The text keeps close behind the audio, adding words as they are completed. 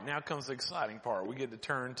now comes the exciting part. We get to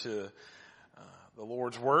turn to the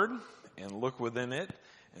Lord's Word and look within it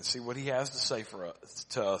and see what He has to say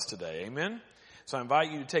to us today. Amen? So I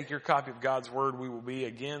invite you to take your copy of God's Word. We will be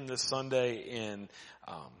again this Sunday in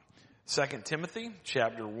 2 Timothy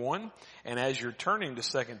chapter 1. And as you're turning to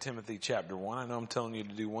 2 Timothy chapter 1, I know I'm telling you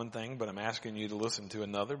to do one thing, but I'm asking you to listen to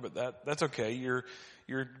another. But that's okay. You're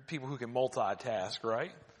people who can multitask,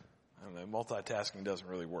 right? I don't know, multitasking doesn't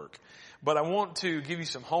really work. But I want to give you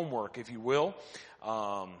some homework, if you will.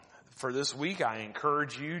 For this week, I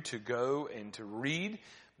encourage you to go and to read,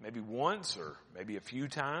 maybe once or maybe a few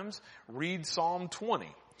times, read Psalm 20.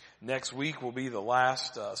 Next week will be the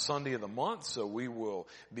last Sunday of the month, so we will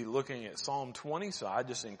be looking at Psalm 20. So I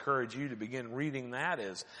just encourage you to begin reading that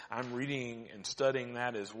as I'm reading and studying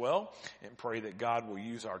that as well, and pray that God will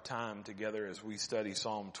use our time together as we study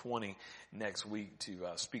Psalm 20 next week to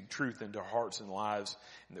speak truth into our hearts and lives,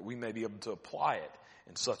 and that we may be able to apply it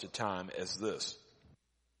in such a time as this.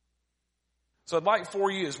 So I'd like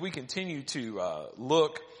for you, as we continue to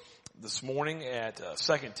look this morning at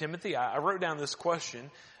 2 Timothy, I wrote down this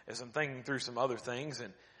question as I'm thinking through some other things.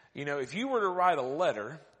 And, you know, if you were to write a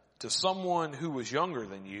letter to someone who was younger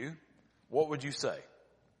than you, what would you say?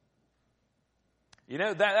 You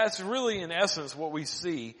know, that's really in essence what we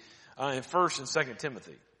see in 1 and 2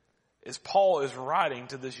 Timothy. Is Paul is writing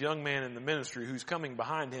to this young man in the ministry who's coming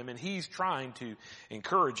behind him, and he's trying to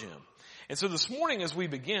encourage him. And so this morning as we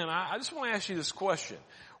begin, I just want to ask you this question.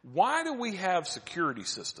 Why do we have security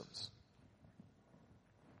systems?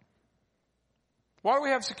 Why do we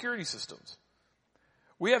have security systems?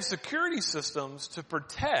 We have security systems to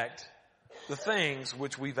protect the things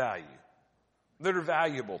which we value, that are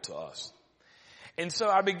valuable to us. And so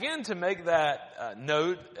I began to make that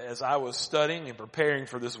note as I was studying and preparing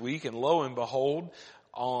for this week, and lo and behold,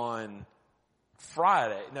 on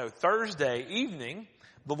Thursday evening,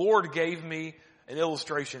 the Lord gave me an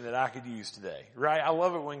illustration that I could use today, right? I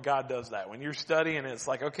love it when God does that. When you're studying, it's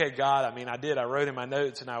like, okay, God, I wrote in my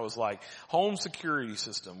notes and I was like, home security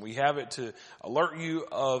system. We have it to alert you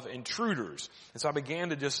of intruders. And so I began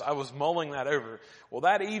to I was mulling that over. Well,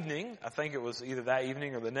 that evening, I think it was either that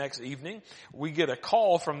evening or the next evening, we get a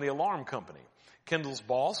call from the alarm company. Kendall's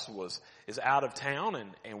boss is out of town,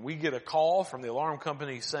 and we get a call from the alarm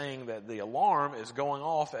company saying that the alarm is going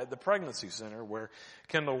off at the pregnancy center where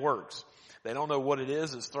Kendall works. They don't know what it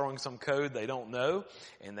is. It's throwing some code they don't know,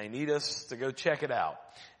 and they need us to go check it out.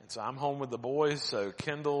 And so I'm home with the boys. So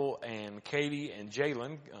Kendall and Katie and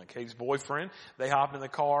Jalen, Katie's boyfriend, they hop in the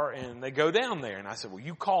car and they go down there. And I said, well,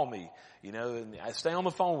 you call me, and I stay on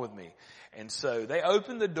the phone with me. And so they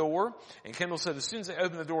opened the door, and Kendall said as soon as they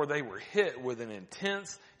opened the door, they were hit with an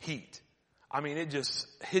intense heat. It just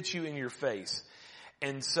hits you in your face.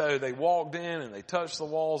 And so they walked in and they touched the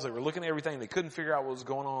walls. They were looking at everything. They couldn't figure out what was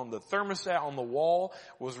going on. The thermostat on the wall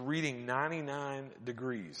was reading 99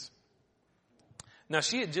 degrees. Now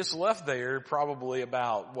she had just left there probably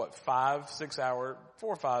about 4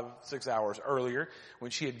 or 5, 6 hours earlier when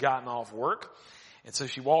she had gotten off work. And so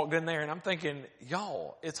she walked in there, and I'm thinking,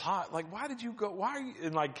 y'all, it's hot. Like, why did you go? Why are you?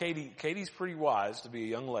 And like Katie's pretty wise to be a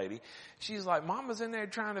young lady. She's like, Mama's in there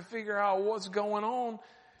trying to figure out what's going on.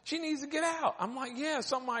 She needs to get out. I'm like, yeah,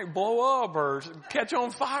 something might blow up or catch on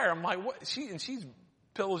fire. I'm like, what? She's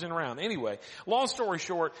pillaging around. Anyway, long story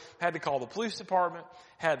short, had to call the police department,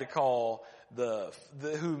 had to call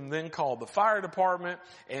who then called the fire department,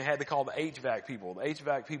 and had to call the HVAC people. The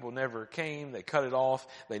HVAC people never came. They cut it off.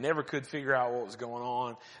 They never could figure out what was going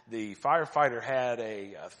on. The firefighter had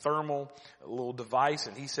a thermal little device,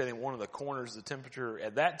 and he said in one of the corners the temperature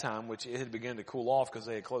at that time, which it had begun to cool off because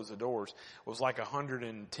they had closed the doors, was like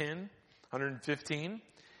 110, 115.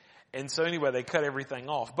 And so anyway, they cut everything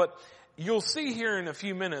off. But you'll see here in a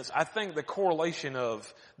few minutes, I think the correlation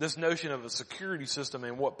of this notion of a security system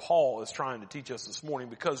and what Paul is trying to teach us this morning,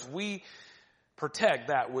 because we protect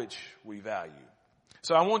that which we value.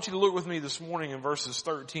 So I want you to look with me this morning in verses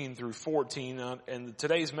 13 through 14, and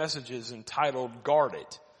today's message is entitled, Guard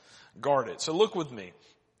It. Guard It. So look with me.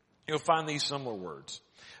 You'll find these similar words.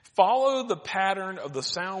 Follow the pattern of the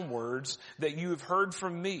sound words that you have heard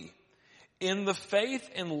from me in the faith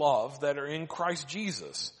and love that are in Christ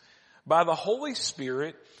Jesus. By the Holy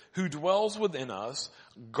Spirit who dwells within us,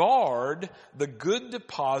 guard the good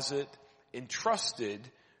deposit entrusted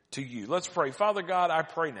to you. Let's pray. Father God, I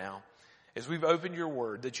pray now, as we've opened your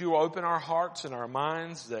word, that you will open our hearts and our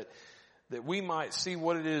minds, that we might see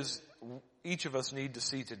what it is each of us need to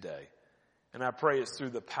see today. And I pray it's through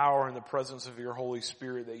the power and the presence of your Holy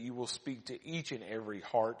Spirit that you will speak to each and every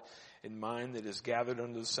heart and mind that is gathered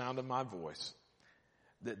under the sound of my voice,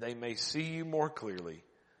 that they may see you more clearly,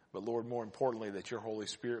 But Lord, more importantly, that your Holy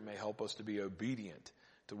Spirit may help us to be obedient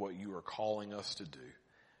to what you are calling us to do.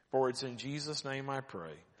 For it's in Jesus' name I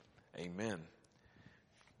pray. Amen.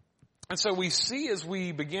 And so we see as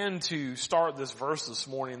we begin to start this verse this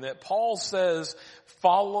morning that Paul says,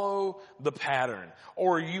 follow the pattern.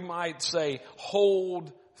 Or you might say,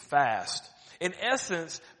 hold fast. In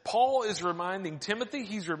essence, Paul is reminding Timothy,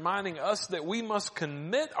 he's reminding us that we must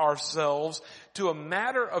commit ourselves to a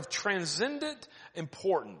matter of transcendent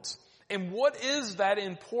importance. And what is that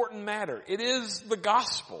important matter? It is the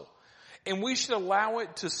gospel. And we should allow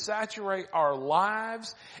it to saturate our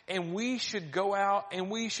lives, and we should go out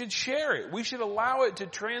and we should share it. We should allow it to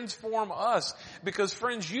transform us, because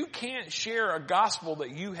friends, you can't share a gospel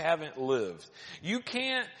that you haven't lived. You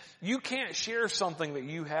can't share something that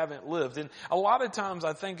you haven't lived. And a lot of times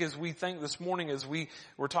I think as we think this morning as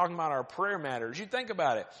we're talking about our prayer matters, you think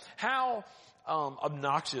about it. How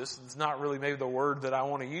obnoxious, it's not really maybe the word that I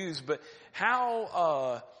want to use, but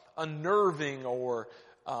how unnerving or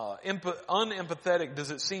unempathetic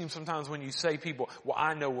does it seem sometimes when you say people, well,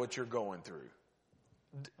 I know what you're going through.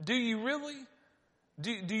 Do you really?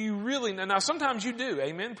 Do you really? Now sometimes you do.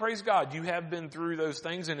 Amen. Praise God. You have been through those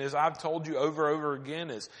things. And as I've told you over and over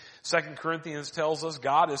again, as 2 Corinthians tells us,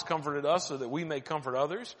 God has comforted us so that we may comfort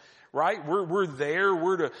others. Right? We're there.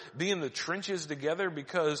 We're to be in the trenches together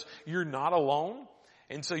because you're not alone.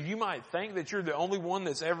 And so you might think that you're the only one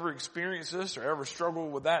that's ever experienced this or ever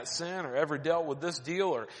struggled with that sin or ever dealt with this deal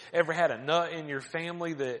or ever had a nut in your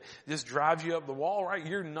family that just drives you up the wall, right?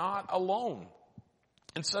 You're not alone.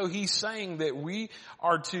 And so he's saying that we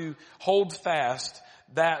are to hold fast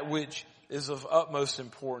that which is of utmost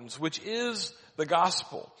importance, which is the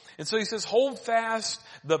gospel. And so he says, hold fast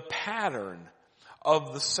the pattern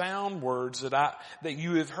of the sound words that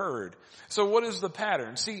you have heard. So what is the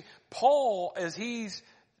pattern? See, Paul, as he's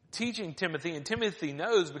teaching Timothy, and Timothy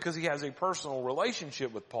knows because he has a personal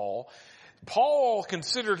relationship with Paul, Paul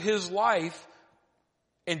considered his life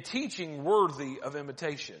and teaching worthy of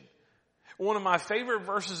imitation. One of my favorite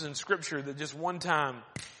verses in Scripture that just one time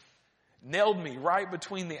nailed me right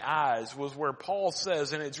between the eyes was where Paul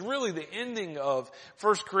says, and it's really the ending of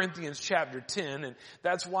 1 Corinthians chapter 10, and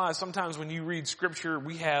that's why sometimes when you read Scripture,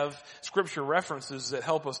 we have Scripture references that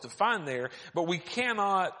help us to find there, but we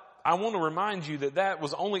cannot, I want to remind you that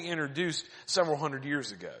was only introduced several hundred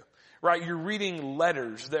years ago. Right? You're reading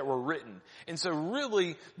letters that were written. And so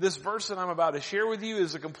really, this verse that I'm about to share with you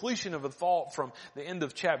is a completion of a thought from the end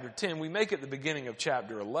of chapter 10. We make it the beginning of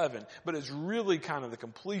chapter 11, but it's really kind of the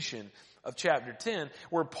completion of chapter 10,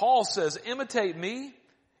 where Paul says, imitate me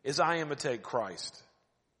as I imitate Christ.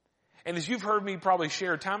 And as you've heard me probably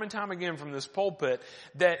share time and time again from this pulpit,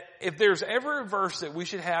 that if there's ever a verse that we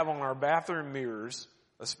should have on our bathroom mirrors,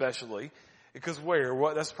 especially, because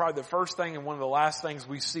that's probably the first thing and one of the last things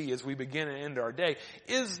we see as we begin and end our day,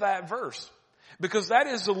 is that verse. Because that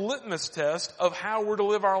is the litmus test of how we're to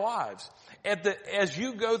live our lives. As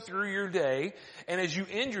you go through your day, and as you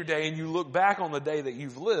end your day and you look back on the day that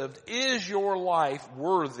you've lived, is your life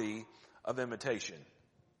worthy of imitation?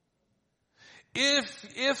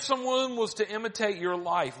 If someone was to imitate your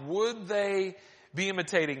life, would they be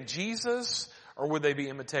imitating Jesus or would they be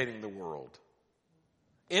imitating the world?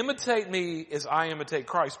 Imitate me as I imitate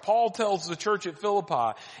Christ. Paul tells the church at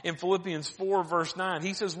Philippi in Philippians 4 verse 9,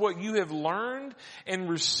 he says, what you have learned and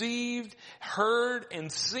received, heard and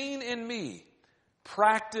seen in me,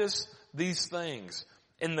 practice these things,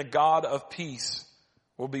 and the God of peace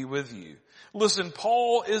will be with you. Listen,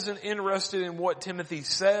 Paul isn't interested in what Timothy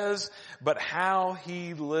says, but how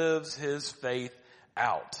he lives his faith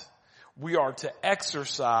out. We are to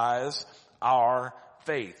exercise our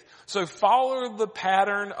faith. So follow the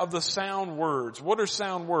pattern of the sound words. What are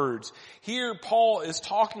sound words? Here Paul is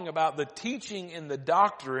talking about the teaching and the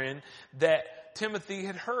doctrine that Timothy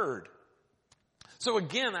had heard. So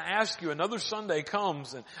again, I ask you, another Sunday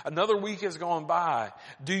comes and another week has gone by.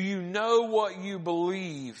 Do you know what you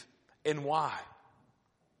believe and why?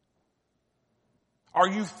 Are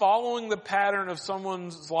you following the pattern of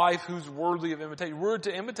someone's life who's worthy of imitation? We're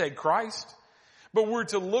to imitate Christ, but we're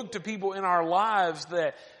to look to people in our lives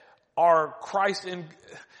that are Christ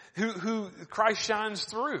who Christ shines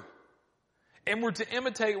through. And we're to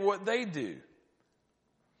imitate what they do.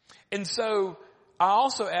 And so I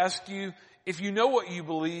also ask you, if you know what you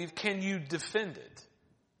believe, can you defend it?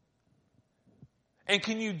 And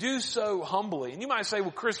can you do so humbly? And you might say,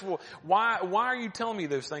 well, Chris, why are you telling me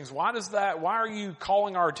those things? Why are you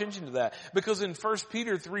calling our attention to that? Because in 1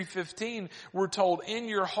 Peter 3:15, we're told, in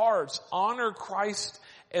your hearts, honor Christ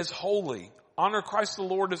as holy. Honor Christ the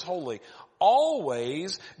Lord as holy.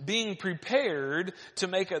 always being prepared to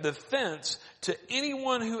make a defense to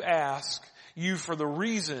anyone who asks you for the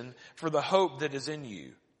reason for the hope that is in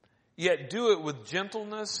you. Yet do it with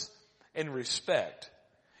gentleness and respect.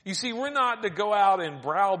 You see, we're not to go out and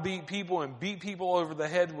browbeat people and beat people over the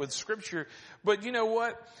head with Scripture. But you know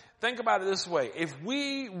what? Think about it this way. If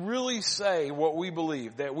we really say what we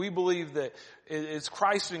believe that it's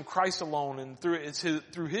Christ and Christ alone, and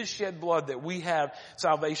through His shed blood that we have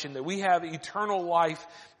salvation, that we have eternal life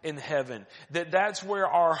in heaven, that's where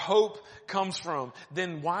our hope comes from,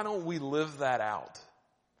 then why don't we live that out?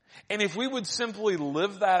 And if we would simply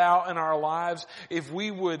live that out in our lives, if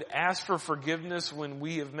we would ask for forgiveness when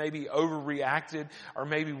we have maybe overreacted, or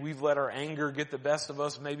maybe we've let our anger get the best of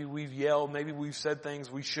us, maybe we've yelled, maybe we've said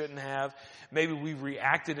things we shouldn't have, maybe we've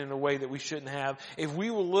reacted in a way that we shouldn't have, if we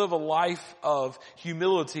will live a life of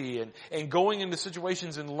humility and going into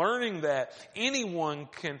situations and learning that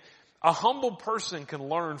a humble person can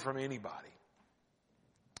learn from anybody.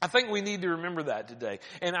 I think we need to remember that today.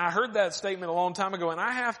 And I heard that statement a long time ago, and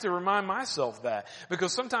I have to remind myself that.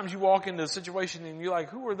 Because sometimes you walk into a situation and you're like,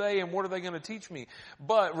 who are they and what are they going to teach me?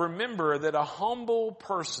 But remember that a humble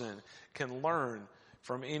person can learn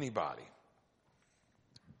from anybody.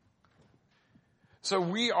 So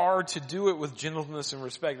we are to do it with gentleness and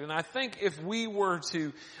respect. And I think if we were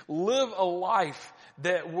to live a life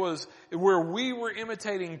that was where we were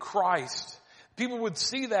imitating Christ, people would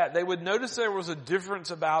see that. They would notice there was a difference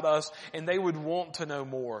about us, and they would want to know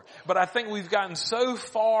more. But I think we've gotten so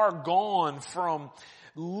far gone from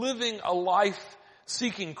living a life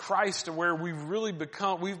seeking Christ to where we've made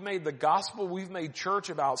the gospel, we've made church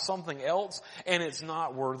about something else, and it's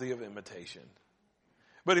not worthy of imitation.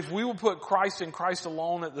 But if we will put Christ and Christ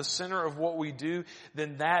alone at the center of what we do,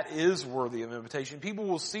 then that is worthy of imitation. People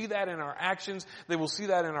will see that in our actions, they will see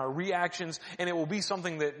that in our reactions, and it will be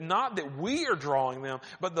something that not that we are drawing them,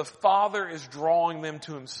 but the Father is drawing them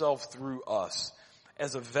to Himself through us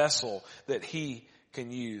as a vessel that He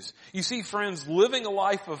can use. You see, friends, living a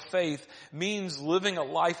life of faith means living a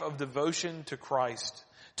life of devotion to Christ,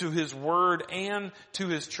 to His Word, and to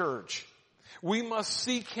His church. We must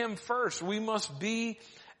seek Him first. We must be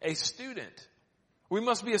a student. We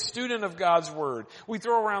must be a student of God's Word. We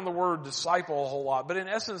throw around the word disciple a whole lot, but in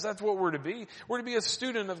essence, that's what we're to be. We're to be a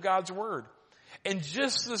student of God's Word. And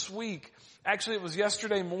just this week, actually it was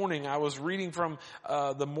yesterday morning, I was reading from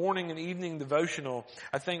the morning and evening devotional,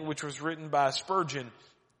 I think, which was written by Spurgeon.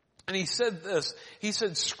 And he said this. He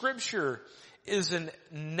said, Scripture is a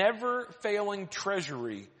never-failing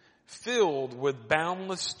treasury filled with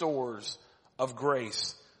boundless stores of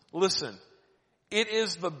grace. Listen, it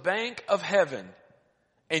is the bank of heaven,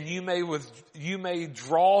 and you may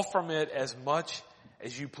draw from it as much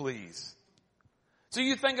as you please. So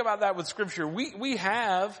you think about that with Scripture. We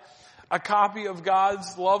have a copy of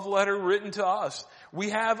God's love letter written to us.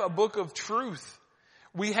 We have a book of truth.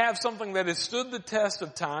 We have something that has stood the test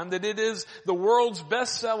of time, that it is the world's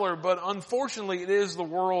bestseller, but unfortunately it is the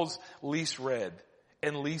world's least read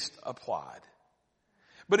and least applied.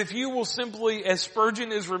 But if you will simply, as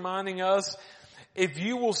Spurgeon is reminding us, if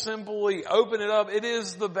you will simply open it up, it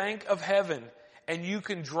is the bank of heaven, and you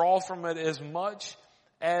can draw from it as much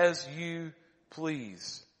as you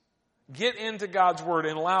please. Get into God's Word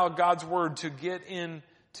and allow God's Word to get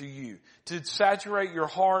into you, to saturate your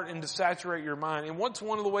heart and to saturate your mind. And what's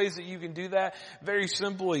one of the ways that you can do that? Very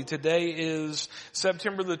simply, today is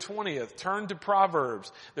September the 20th. Turn to Proverbs.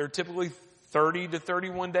 They're typically 30 to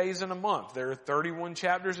 31 days in a month. There are 31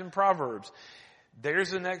 chapters in Proverbs.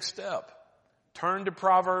 There's the next step. Turn to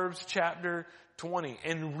Proverbs chapter 20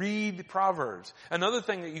 and read Proverbs. Another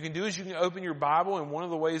thing that you can do is you can open your Bible, and one of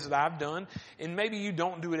the ways that I've done, and maybe you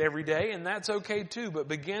don't do it every day, and that's okay too, but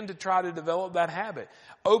begin to try to develop that habit.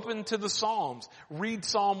 Open to the Psalms. Read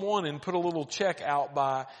Psalm 1 and put a little check out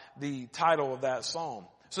by the title of that psalm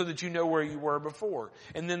so that you know where you were before.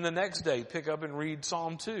 And then the next day, pick up and read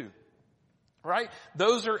Psalm 2. Right?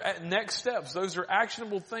 Those are next steps. Those are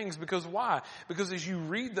actionable things. Because why? Because as you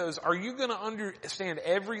read those, are you going to understand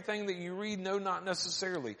everything that you read? No, not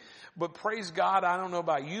necessarily. But praise God, I don't know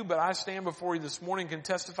about you, but I stand before you this morning and can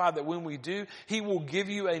testify that when we do, He will give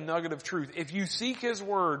you a nugget of truth. If you seek His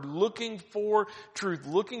Word, looking for truth,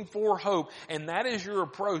 looking for hope, and that is your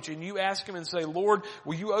approach, and you ask Him and say, Lord,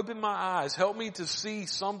 will you open my eyes? Help me to see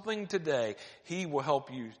something today. He will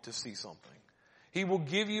help you to see something. He will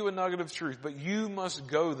give you a nugget of truth, but you must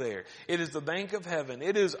go there. It is the bank of heaven.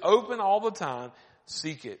 It is open all the time.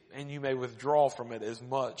 Seek it, and you may withdraw from it as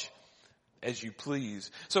much as you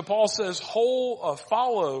please. So Paul says,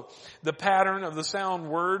 follow the pattern of the sound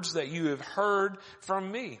words that you have heard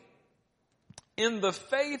from me. in the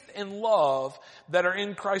faith and love that are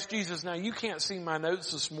in Christ Jesus. Now, you can't see my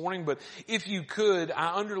notes this morning, but if you could,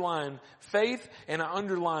 I underline faith and I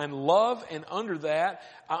underline love, and under that,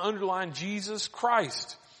 I underline Jesus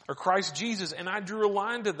Christ, or Christ Jesus, and I drew a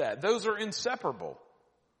line to that. Those are inseparable.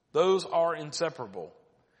 Those are inseparable.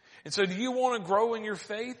 And so do you want to grow in your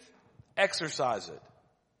faith? Exercise it.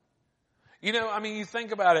 You know, I mean, you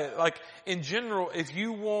think about it, like in general, if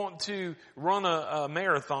you want to run a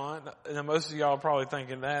marathon, and most of y'all are probably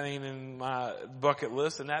thinking that ain't in my bucket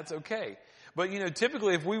list, and that's okay. But you know,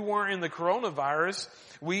 typically if we weren't in the coronavirus,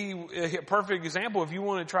 a perfect example, if you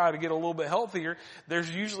want to try to get a little bit healthier, there's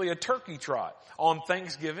usually a turkey trot on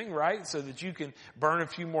Thanksgiving, right? So that you can burn a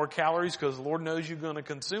few more calories because the Lord knows you're going to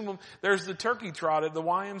consume them. There's the turkey trot at the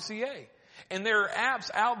YMCA. And there are apps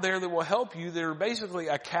out there that will help you that are basically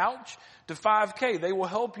a couch to 5K. They will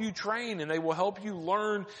help you train and they will help you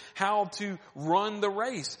learn how to run the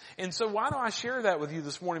race. And so why do I share that with you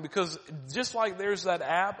this morning? Because just like there's that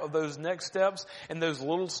app of those next steps and those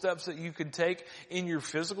little steps that you can take in your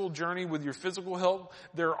physical journey with your physical health,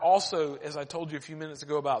 there are also, as I told you a few minutes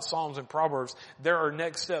ago about Psalms and Proverbs, there are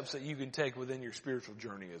next steps that you can take within your spiritual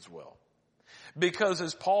journey as well. Because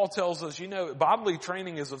as Paul tells us, you know, bodily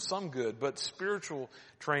training is of some good, but spiritual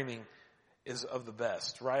training is of the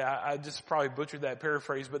best, right? I just probably butchered that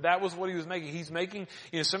paraphrase, but that was what he was making. He's making,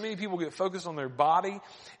 you know, so many people get focused on their body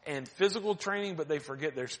and physical training, but they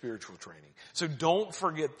forget their spiritual training. So don't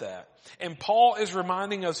forget that. And Paul is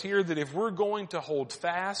reminding us here that if we're going to hold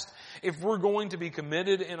fast, if we're going to be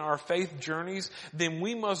committed in our faith journeys, then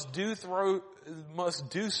we must do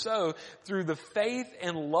so through the faith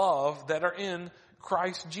and love that are in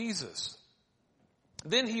Christ Jesus.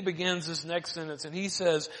 Then he begins this next sentence and he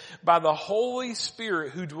says, by the Holy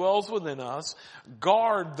Spirit who dwells within us,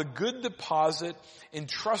 guard the good deposit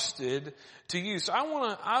entrusted to you. So I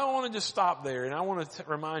want to just stop there and I want to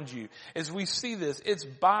remind you, as we see this, it's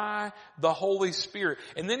by the Holy Spirit.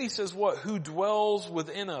 And then he says what? Who dwells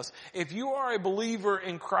within us. If you are a believer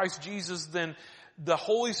in Christ Jesus, then the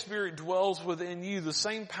Holy Spirit dwells within you. The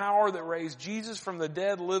same power that raised Jesus from the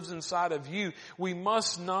dead lives inside of you. We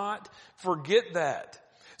must not forget that.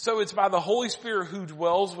 So it's by the Holy Spirit who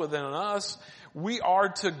dwells within us. We are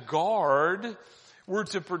to guard, we're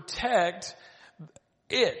to protect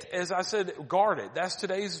it. As I said, guard it. That's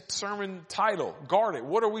today's sermon title. Guard it.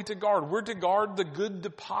 What are we to guard? We're to guard the good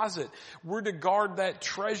deposit. We're to guard that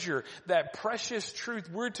treasure, that precious truth.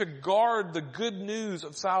 We're to guard the good news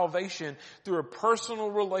of salvation through a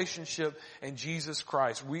personal relationship in Jesus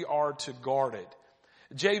Christ. We are to guard it.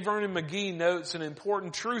 J. Vernon McGee notes an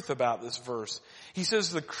important truth about this verse. He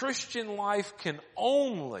says the Christian life can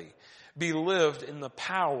only be lived in the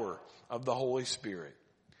power of the Holy Spirit.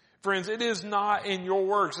 Friends, it is not in your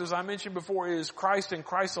works. As I mentioned before, it is Christ and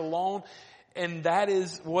Christ alone, and that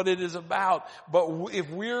is what it is about. But if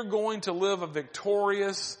we're going to live a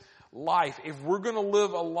victorious life, if we're going to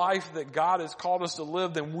live a life that God has called us to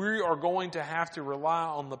live, then we are going to have to rely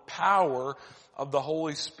on the power of the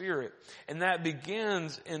Holy Spirit. And that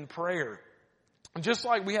begins in prayer. Just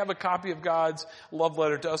like we have a copy of God's love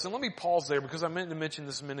letter to us. And let me pause there because I meant to mention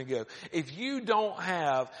this a minute ago. If you don't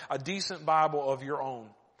have a decent Bible of your own,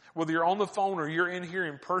 whether you're on the phone or you're in here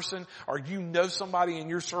in person or you know somebody in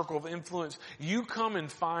your circle of influence, you come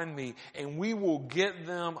and find me and we will get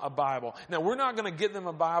them a Bible. Now, we're not going to get them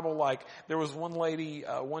a Bible like there was one lady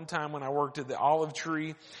one time when I worked at the Olive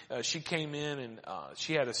Tree. She came in and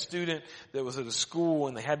she had a student that was at a school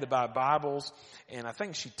and they had to buy Bibles. And I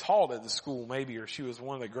think she taught at the school maybe, or she was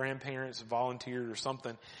one of the grandparents, volunteered or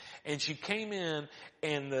something. And she came in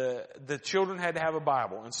and the children had to have a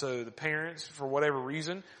Bible. And so the parents, for whatever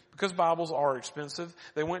reason, because Bibles are expensive,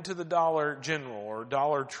 they went to the Dollar General or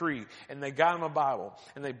Dollar Tree and they got them a Bible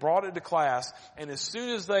and they brought it to class. And as soon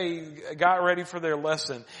as they got ready for their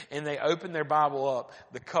lesson and they opened their Bible up,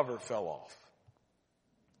 the cover fell off.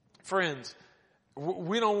 Friends,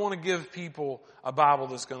 we don't want to give people a Bible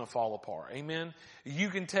that's going to fall apart. Amen. You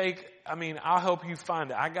can I'll help you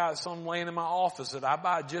find it. I got some laying in my office that I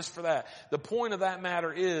buy just for that. The point of that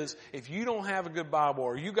matter is, if you don't have a good Bible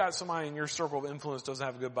or you got somebody in your circle of influence doesn't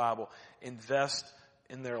have a good Bible, invest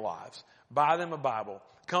in their lives. Buy them a Bible.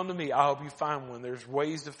 Come to me. I'll help you find one. There's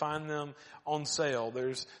ways to find them on sale.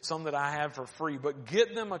 There's some that I have for free, but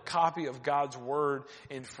get them a copy of God's Word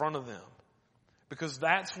in front of them. Because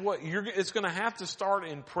that's what it's going to have to start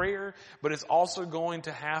in prayer, but it's also going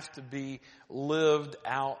to have to be lived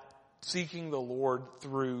out, seeking the Lord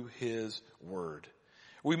through His Word.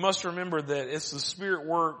 We must remember that it's the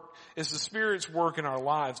Spirit's work in our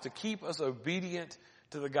lives to keep us obedient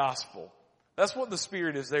to the gospel. That's what the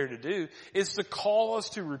Spirit is there to do. It's to call us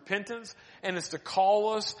to repentance, and it's to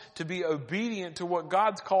call us to be obedient to what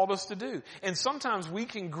God's called us to do. And sometimes we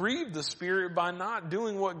can grieve the Spirit by not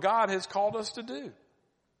doing what God has called us to do.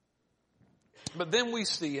 But then we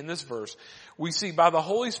see in this verse, we see by the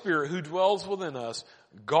Holy Spirit who dwells within us,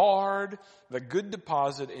 guard the good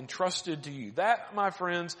deposit entrusted to you. That, my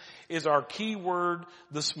friends, is our key word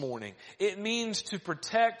this morning. It means to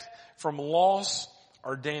protect from loss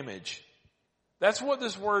or damage. That's what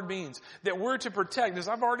this word means. That we're to protect. As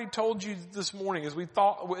I've already told you this morning, as we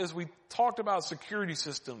talked about security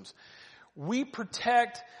systems, we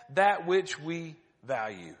protect that which we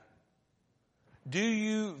value. Do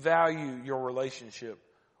you value your relationship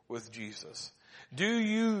with Jesus? Do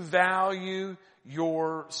you value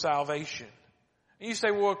your salvation? And you say,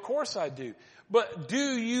 well, of course I do. But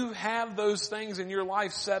do you have those things in your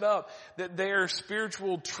life set up that they are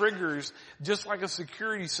spiritual triggers, just like a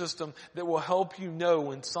security system that will help you know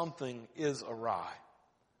when something is awry?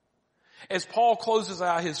 As Paul closes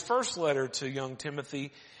out his first letter to young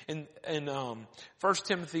Timothy, in 1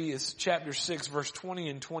 Timothy is chapter 6, verse 20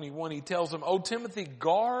 and 21, he tells him, "O Timothy,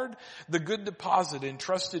 guard the good deposit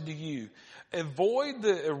entrusted to you. Avoid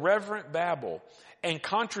the irreverent babble and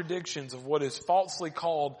contradictions of what is falsely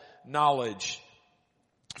called knowledge.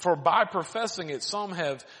 For by professing it, some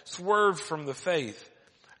have swerved from the faith.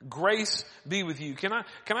 Grace be with you." Can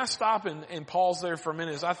I stop and pause there for a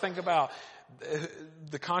minute as I think about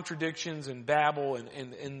the contradictions and babble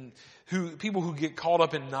and people who get caught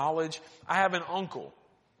up in knowledge? I have an uncle.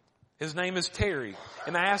 His name is Terry,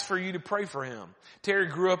 and I asked for you to pray for him. Terry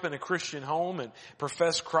grew up in a Christian home and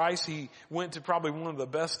professed Christ. He went to probably one of the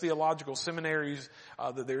best theological seminaries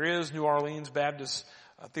that there is, New Orleans Baptist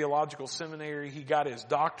Theological Seminary. He got his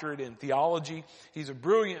doctorate in theology. He's a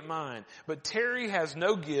brilliant mind. But Terry has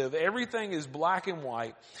no give. Everything is black and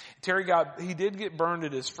white. He did get burned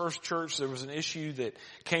at his first church. There was an issue that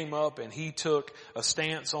came up and he took a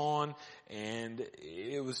stance on, and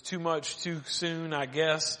it was too much too soon, I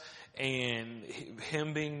guess. And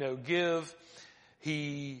him being no give,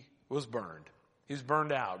 he was burned. He was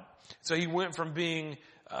burned out. So he went from being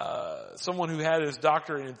someone who had his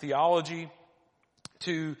doctorate in theology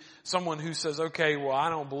to someone who says, okay, well, I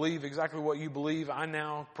don't believe exactly what you believe. I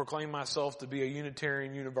now proclaim myself to be a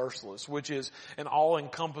Unitarian Universalist, which is an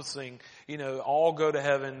all-encompassing, all go to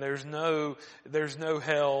heaven. There's no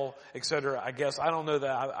hell, etc. I guess I don't know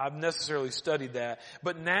that I've necessarily studied that,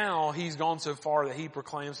 but now he's gone so far that he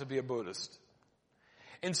proclaims to be a Buddhist.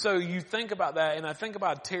 And so you think about that, and I think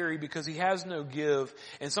about Terry because he has no give.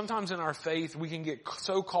 And sometimes in our faith, we can get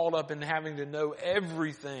so caught up in having to know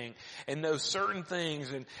everything and know certain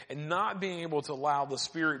things and not being able to allow the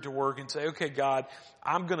Spirit to work and say, okay, God,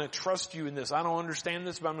 I'm going to trust you in this. I don't understand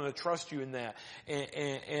this, but I'm going to trust you in that.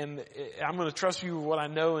 And I'm going to trust you with what I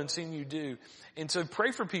know and seen you do. And so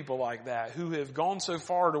pray for people like that who have gone so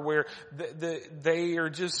far to where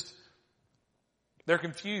they're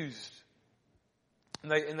confused.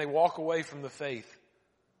 And they walk away from the faith.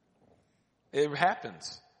 It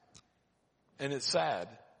happens. And it's sad.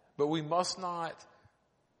 But we must not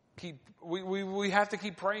we have to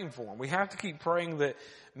keep praying for them. We have to keep praying that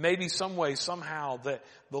maybe some way, somehow, that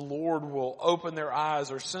the Lord will open their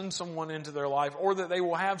eyes or send someone into their life, or that they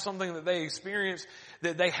will have something that they experience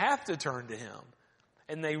that they have to turn to Him.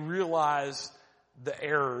 And they realize the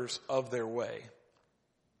errors of their way.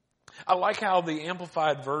 I like how the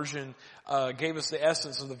Amplified Version gave us the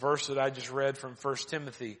essence of the verse that I just read from 1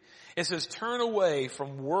 Timothy. It says, "Turn away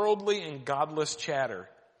from worldly and godless chatter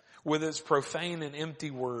with its profane and empty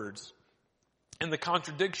words and the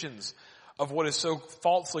contradictions of what is so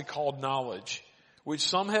falsely called knowledge, which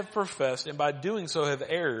some have professed and by doing so have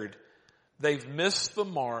erred. They've missed the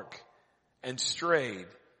mark and strayed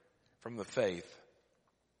from the faith."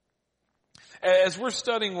 As we're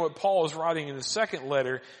studying what Paul is writing in his second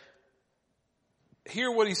letter,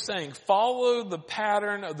 hear what he's saying. Follow the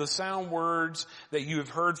pattern of the sound words that you have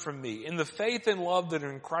heard from me in the faith and love that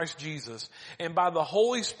are in Christ Jesus. And by the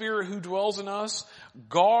Holy Spirit who dwells in us,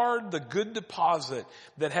 guard the good deposit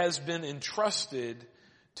that has been entrusted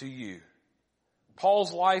to you.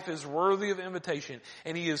 Paul's life is worthy of imitation,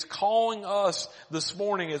 and he is calling us this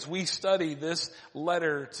morning as we study this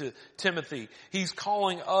letter to Timothy. He's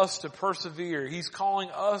calling us to persevere. He's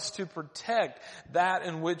calling us to protect that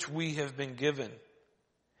in which we have been given.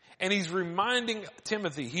 And he's reminding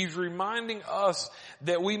Timothy, he's reminding us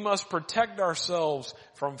that we must protect ourselves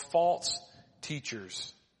from false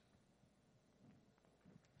teachers.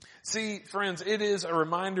 See, friends, it is a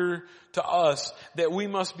reminder to us that we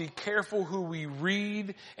must be careful who we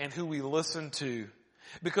read and who we listen to.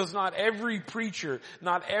 Because not every preacher,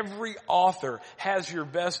 not every author has your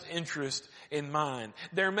best interest in mind.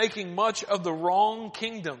 They're making much of the wrong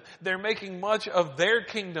kingdom. They're making much of their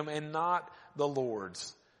kingdom and not the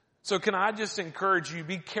Lord's. So can I just encourage you,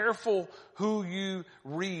 be careful who you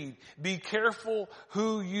read. Be careful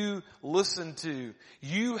who you listen to.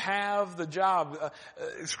 You have the job.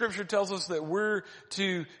 Scripture tells us that we're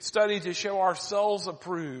to study to show ourselves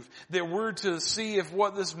approved. That we're to see if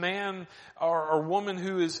what this man or woman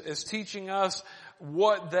who is teaching us,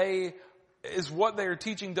 what they are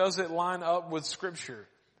teaching, does it line up with Scripture?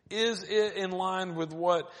 Is it in line with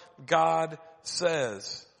what God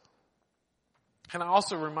says? And I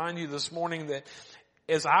also remind you this morning that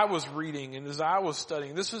as I was reading and as I was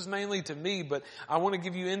studying, this was mainly to me, but I want to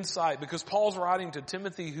give you insight because Paul's writing to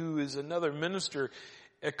Timothy, who is another minister,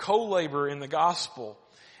 a co-laborer in the gospel.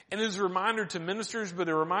 And it is a reminder to ministers, but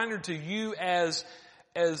a reminder to you as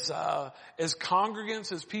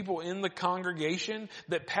congregants, as people in the congregation,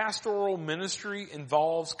 that pastoral ministry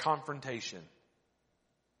involves confrontation.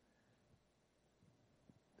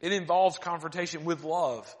 It involves confrontation with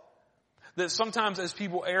love. That sometimes as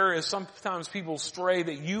people err, as sometimes people stray,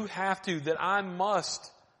 that I must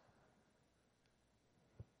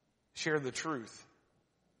share the truth.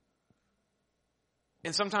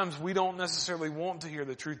 And sometimes we don't necessarily want to hear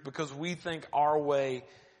the truth because we think our way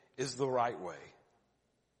is the right way.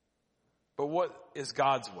 But what is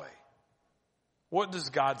God's way? What does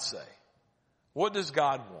God say? What does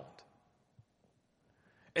God want?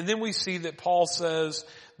 And then we see that Paul says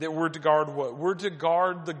that we're to guard what? We're to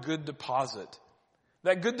guard the good deposit.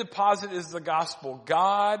 That good deposit is the gospel.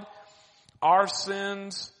 God, our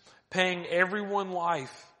sins, paying everyone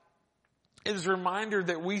life. It is a reminder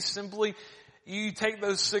that you take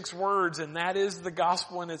those 6 words and that is the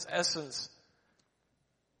gospel in its essence.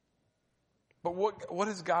 But what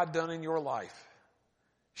has God done in your life?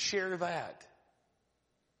 Share that.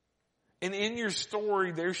 And in your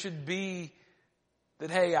story there should be that,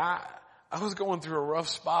 hey, I was going through a rough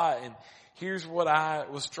spot and here's what I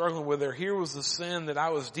was struggling with, or here was the sin that I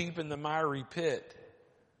was deep in the miry pit.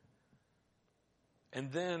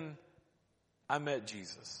 And then I met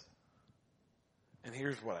Jesus. And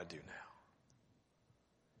here's what I do now.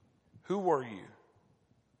 Who were you?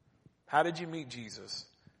 How did you meet Jesus?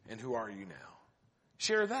 And who are you now?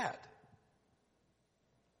 Share that.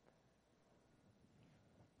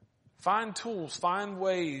 Find tools, find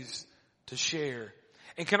ways to share.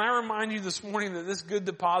 And can I remind you this morning that this good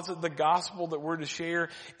deposit, the gospel that we're to share,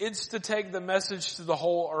 it's to take the message to the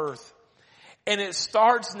whole earth. And it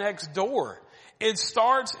starts next door. It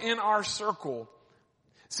starts in our circle.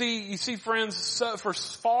 You see friends, for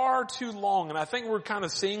far too long, and I think we're kind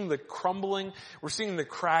of seeing the crumbling, we're seeing the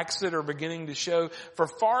cracks that are beginning to show. For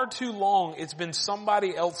far too long, it's been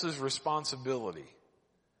somebody else's responsibility.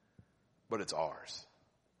 But it's ours.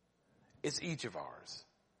 It's each of ours.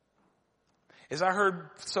 As I heard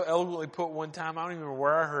so eloquently put one time, I don't even remember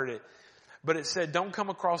where I heard it, but it said, don't come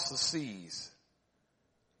across the seas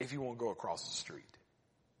if you won't go across the street.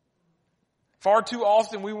 Far too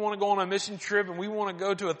often we want to go on a mission trip and we want to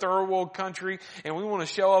go to a third world country and we want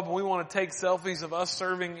to show up and we want to take selfies of us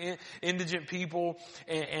serving indigent people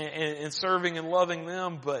and serving and loving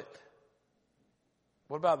them. But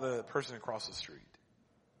what about the person across the street?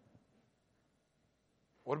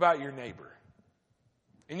 What about your neighbor?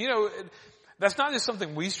 And that's not just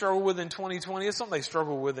something we struggle with in 2020. It's something they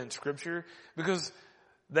struggle with in Scripture because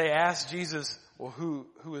they asked Jesus, well,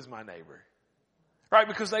 who is my neighbor? Right?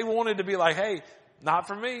 Because they wanted to be like, hey, not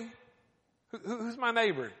for me. Who's my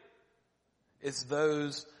neighbor? It's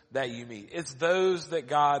those that you meet. It's those that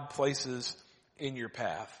God places in your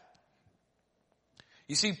path.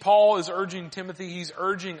 You see, Paul is urging Timothy, he's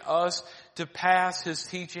urging us to pass his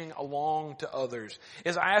teaching along to others.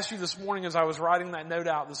 As I asked you this morning, as I was writing that note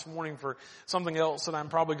out this morning for something else that I'm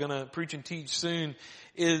probably going to preach and teach soon,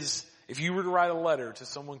 is if you were to write a letter to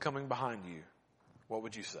someone coming behind you, what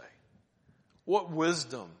would you say? What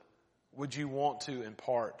wisdom would you want to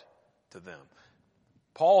impart to them?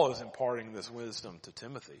 Paul is imparting this wisdom to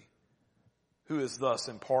Timothy, who is thus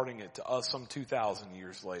imparting it to us some 2,000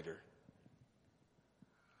 years later.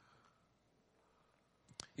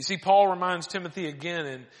 You see, Paul reminds Timothy again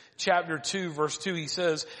in chapter 2, verse 2, he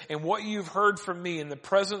says, and what you've heard from me in the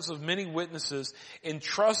presence of many witnesses,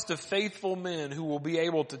 entrust to faithful men who will be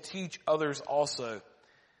able to teach others also.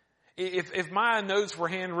 If my notes were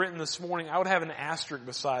handwritten this morning, I would have an asterisk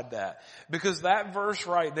beside that. Because that verse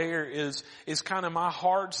right there is kind of my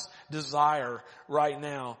heart's desire right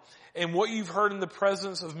now. And what you've heard in the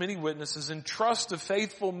presence of many witnesses, entrust to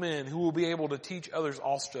faithful men who will be able to teach others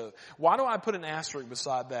also. Why do I put an asterisk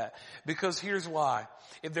beside that? Because here's why.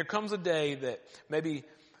 If there comes a day that maybe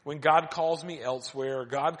when God calls me elsewhere, or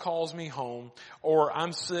God calls me home, or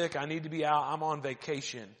I'm sick, I need to be out, I'm on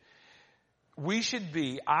vacation, I should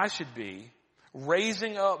be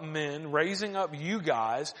raising up men, raising up you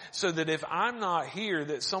guys, so that if I'm not here,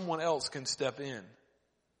 that someone else can step in.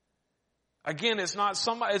 Again, it's not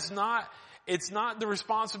the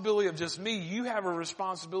responsibility of just me. You have a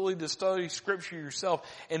responsibility to study Scripture yourself.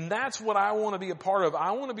 And that's what I want to be a part of.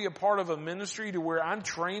 I want to be a part of a ministry to where I'm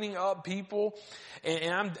training up people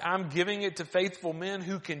and I'm giving it to faithful men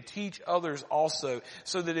who can teach others also.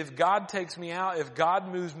 So that if God takes me out, if God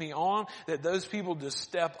moves me on, that those people just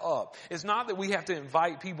step up. It's not that we have to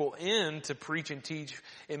invite people in to preach and teach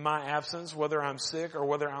in my absence, whether I'm sick or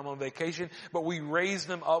whether I'm on vacation, but we raise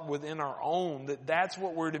them up within our own. That's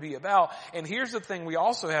what we're to be about. And here's the thing we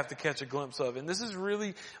also have to catch a glimpse of, and this is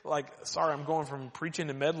really sorry, I'm going from preaching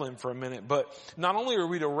to meddling for a minute, but not only are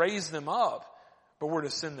we to raise them up, but we're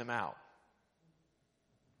to send them out.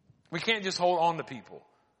 We can't just hold on to people.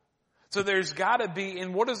 So there's got to be,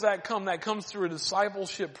 and what does that come? That comes through a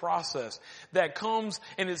discipleship process. That comes,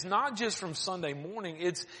 and it's not just from Sunday morning.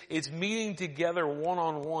 It's meeting together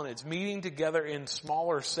one-on-one. It's meeting together in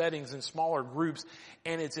smaller settings, in smaller groups,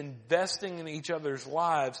 and it's investing in each other's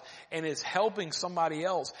lives, and it's helping somebody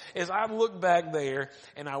else. As I look back there,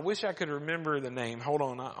 and I wish I could remember the name. Hold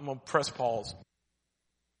on, I'm going to press pause.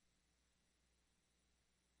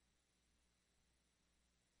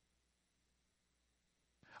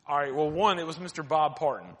 All right, well, one, it was Mr. Bob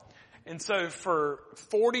Parton. And so for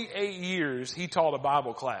 48 years, he taught a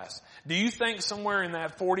Bible class. Do you think somewhere in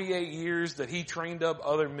that 48 years that he trained up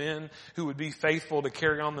other men who would be faithful to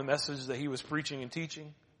carry on the message that he was preaching and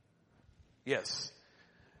teaching? Yes.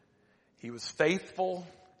 He was faithful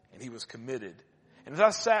and he was committed. And as I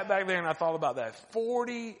sat back there and I thought about that,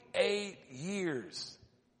 48 years.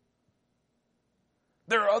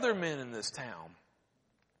 There are other men in this town.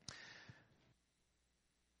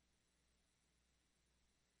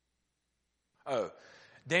 Oh,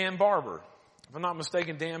 Dan Barber. If I'm not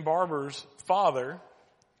mistaken, Dan Barber's father,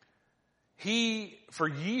 he, for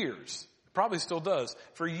years, probably still does,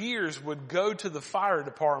 for years would go to the fire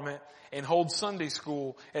department and hold Sunday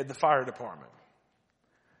school at the fire department.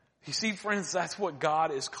 You see, friends, that's what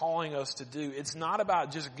God is calling us to do. It's not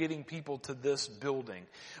about just getting people to this building,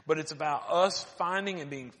 but it's about us finding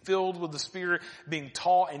and being filled with the Spirit, being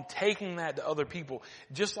taught and taking that to other people.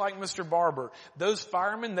 Just like Mr. Barber, those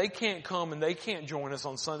firemen, they can't come and they can't join us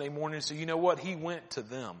on Sunday morning, so you know what? He went to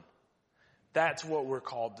them. That's what we're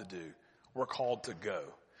called to do. We're called to go.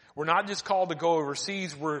 We're not just called to go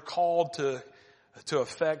overseas, we're called to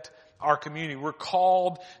affect our community. We're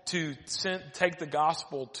called to take the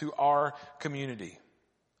gospel to our community.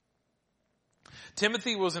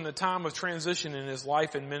 Timothy was in a time of transition in his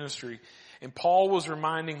life and ministry, and Paul was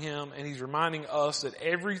reminding him, and he's reminding us, that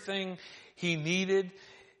everything he needed,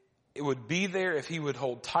 it would be there if he would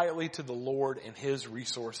hold tightly to the Lord and his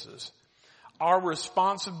resources. Our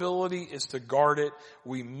responsibility is to guard it.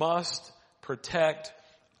 We must protect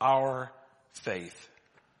our faith.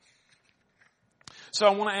 So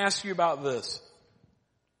I want to ask you about this.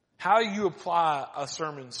 How do you apply a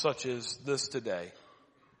sermon such as this today?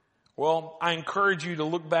 Well, I encourage you to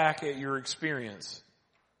look back at your experience.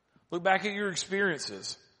 Look back at your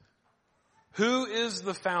experiences. Who is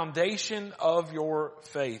the foundation of your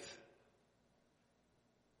faith?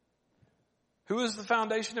 Who is the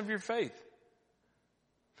foundation of your faith?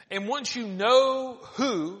 And once you know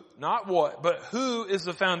who, not what, but who is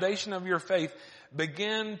the foundation of your faith,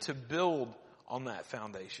 begin to build on that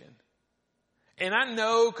foundation. And I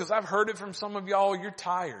know, because I've heard it from some of y'all, you're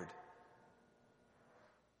tired.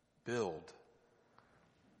 Build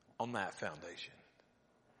on that foundation.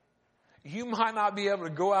 You might not be able to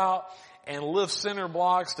go out and lift center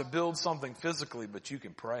blocks to build something physically, but you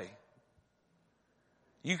can pray.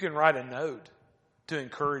 You can write a note to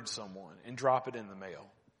encourage someone and drop it in the mail.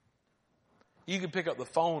 You can pick up the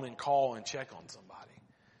phone and call and check on somebody.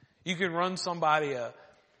 You can run somebody a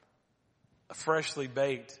freshly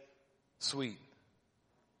baked sweet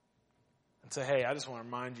and say, hey, I just want to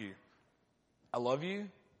remind you, I love you.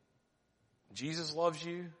 Jesus loves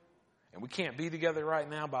you. And we can't be together right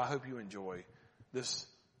now, but I hope you enjoy this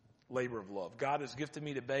labor of love. God has gifted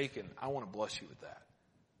me to bake, and I want to bless you with that.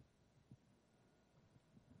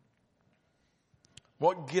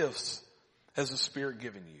 What gifts has the Spirit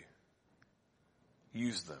given you?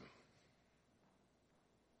 use them.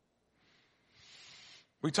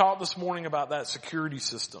 We talked this morning about that security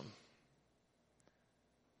system.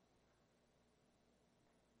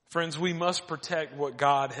 Friends, we must protect what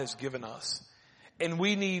God has given us. And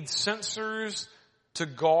we need sensors to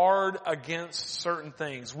guard against certain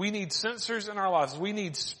things. We need sensors in our lives. We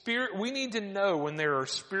need to know when there are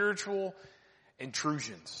spiritual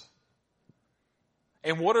intrusions.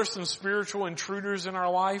 And what are some spiritual intruders in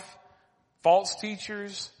our life? False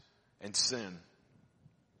teachers and sin.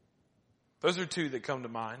 Those are two that come to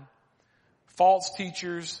mind. False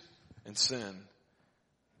teachers and sin.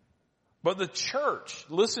 But the church,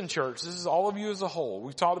 listen church, this is all of you as a whole.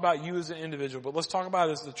 We've talked about you as an individual, but let's talk about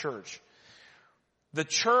it as the church. The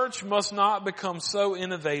church must not become so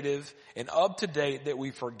innovative and up to date that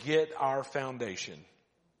we forget our foundation.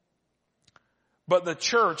 But the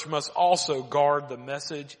church must also guard the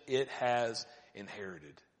message it has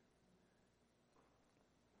inherited.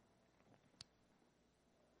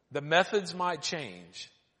 The methods might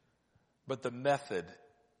change, but the message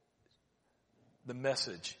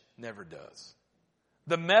never does.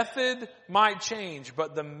 The method might change,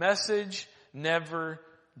 but the message never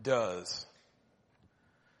does.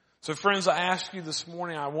 So friends, I ask you this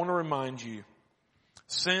morning, I want to remind you,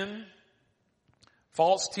 sin,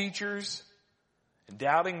 false teachers, and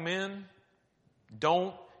doubting men,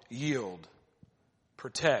 don't yield.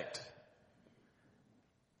 Protect.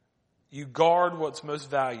 You guard what's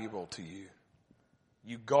most valuable to you.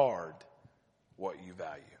 You guard what you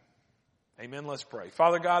value. Amen. Let's pray.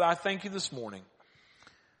 Father God, I thank you this morning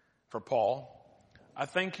for Paul. I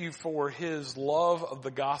thank you for his love of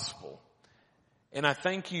the gospel. And I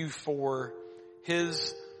thank you for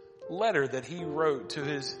his letter that he wrote to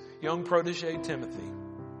his young protege Timothy.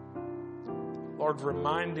 Lord,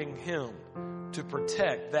 reminding him to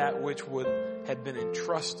protect that which had been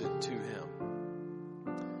entrusted to him.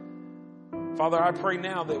 Father, I pray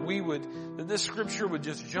now that this scripture would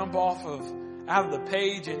just jump out of the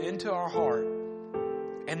page and into our heart.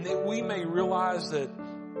 And that we may realize that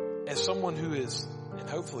as someone who is, and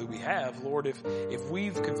hopefully we have, Lord, if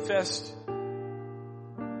we've confessed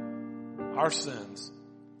our sins,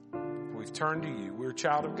 we've turned to you, we're a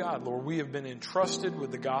child of God, Lord, we have been entrusted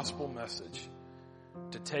with the gospel message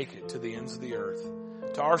to take it to the ends of the earth,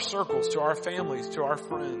 to our circles, to our families, to our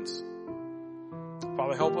friends.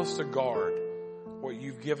 Father, help us to guard what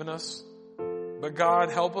you've given us. But God,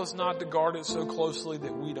 help us not to guard it so closely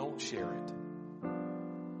that we don't share it,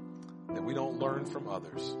 that we don't learn from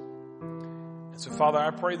others. And so, Father,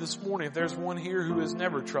 I pray this morning, if there's one here who has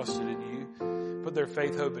never trusted in you, put their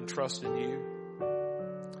faith, hope, and trust in you,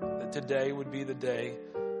 that today would be the day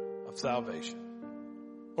of salvation.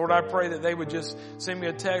 Lord, I pray that they would just send me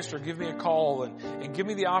a text or give me a call and give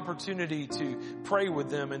me the opportunity to pray with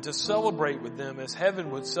them and to celebrate with them as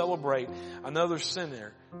heaven would celebrate another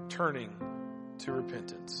sinner turning to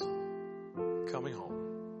repentance, coming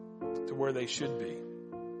home to where they should be.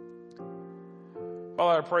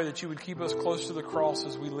 Father, I pray that you would keep us close to the cross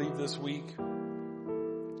as we leave this week.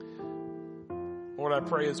 Lord, I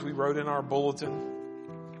pray as we wrote in our bulletin,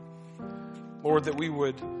 Lord, that we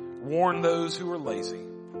would warn those who are lazy,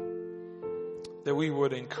 that we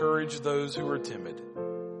would encourage those who are timid,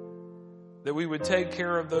 that we would take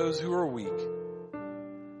care of those who are weak.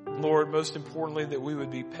 Lord, most importantly, that we would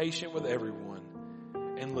be patient with everyone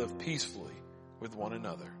and live peacefully with one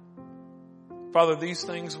another. Father, these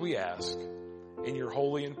things we ask in your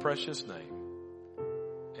holy and precious name.